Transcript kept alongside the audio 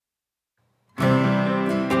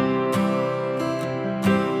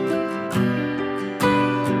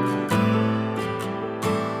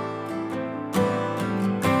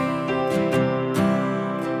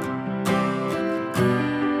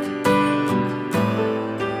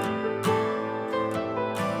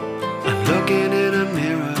looking in a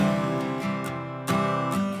mirror,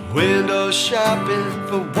 window shopping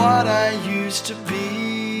for what I used to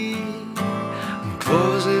be. I'm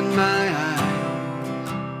closing my eyes,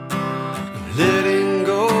 I'm letting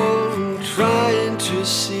go, I'm trying to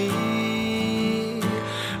see.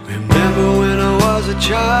 Remember when I was a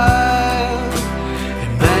child,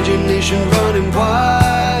 imagination running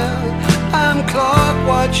wild. I'm clock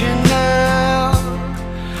watching now,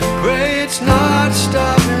 pray it's not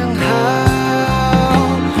stopping. How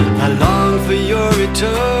I long for your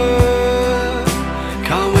return,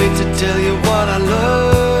 can't wait to tell you what I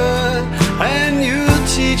learned, and you'll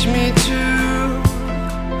teach me to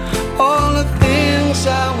all the things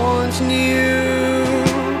I once knew.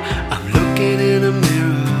 I'm looking in a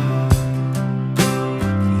mirror,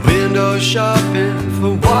 window shopping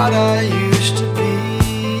for what I used to be.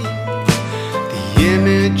 The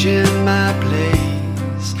image in my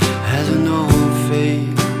place has an old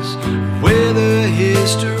face with a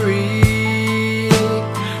history.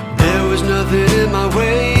 There was nothing in my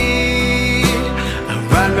way, I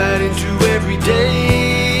run right into every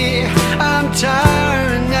day. I'm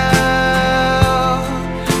tired now,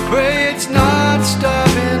 pray it's not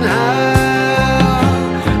stopping.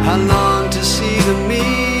 How I long to see the me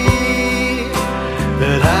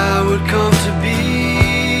that I would come to be.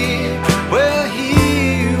 Well,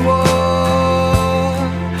 here you are,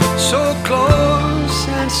 so close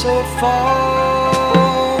and so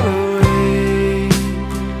far away.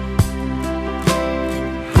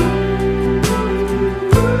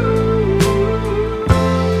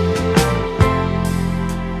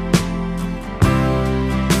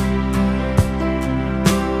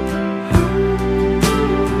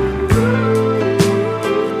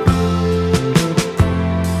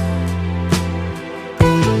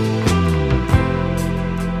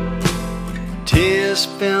 Tears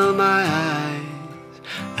fill my eyes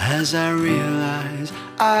as I realize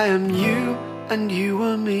I am you and you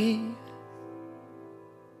are me.